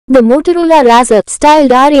The Motorola Razr,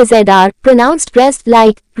 styled Razr, pronounced breast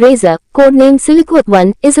like Razr, codenamed Silicon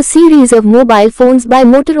One, is a series of mobile phones by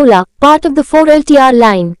Motorola, part of the 4LTR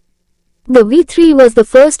line. The V3 was the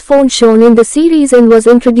first phone shown in the series and was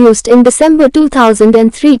introduced in December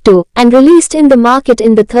 2003 and released in the market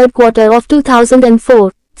in the third quarter of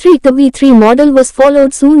 2004. The V3 model was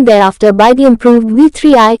followed soon thereafter by the improved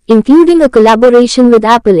V3i, including a collaboration with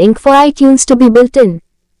Apple Inc. for iTunes to be built in.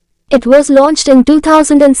 It was launched in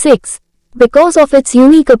 2006. Because of its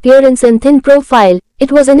unique appearance and thin profile,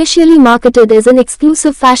 it was initially marketed as an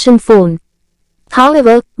exclusive fashion phone.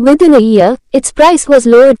 However, within a year, its price was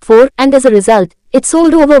lowered and as a result, it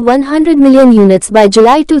sold over 100 million units by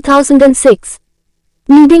July 2006.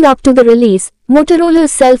 Leading up to the release,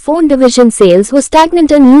 Motorola's cell phone division sales were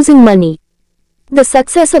stagnant and losing money. The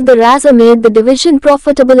success of the Razr made the division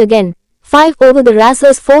profitable again. Over the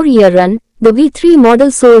Razr's 4-year run, the V3 model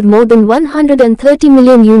sold more than 130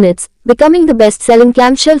 million units, becoming the best-selling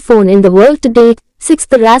clamshell phone in the world to date.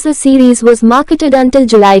 The Razr series was marketed until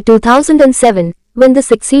July 2007, when the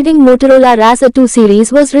succeeding Motorola Razr 2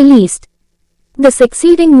 series was released. The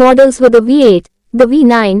succeeding models were the V8, the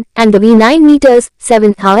V9, and the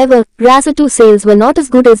V9-7. However, Razr 2 sales were not as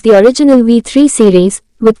good as the original V3 series,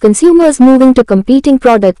 with consumers moving to competing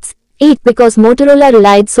products. Because Motorola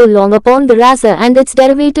relied so long upon the Razr and its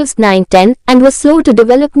derivatives 9, 10, and was slow to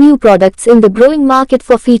develop new products in the growing market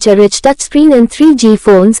for feature-rich touchscreen and 3G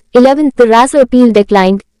phones. The Razr appeal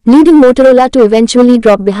declined, leading Motorola to eventually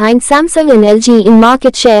drop behind Samsung and LG in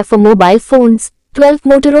market share for mobile phones.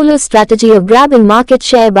 Motorola's strategy of grabbing market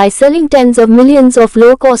share by selling tens of millions of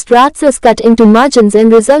low-cost Razrs cut into margins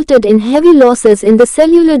and resulted in heavy losses in the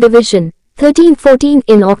cellular division.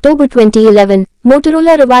 In October 2011,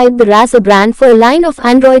 Motorola revived the Razr brand for a line of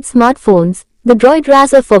Android smartphones, the Droid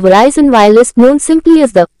Razr for Verizon Wireless known simply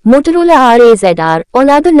as the Motorola Razr, on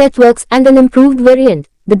other networks and an improved variant,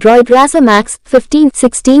 the Droid Razr Max.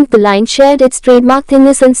 The line shared its trademark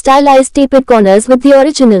thinness and stylized tapered corners with the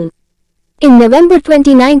original. In November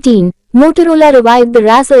 2019, Motorola revived the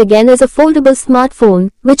Razr again as a foldable smartphone,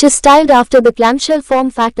 which is styled after the clamshell form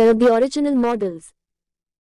factor of the original models.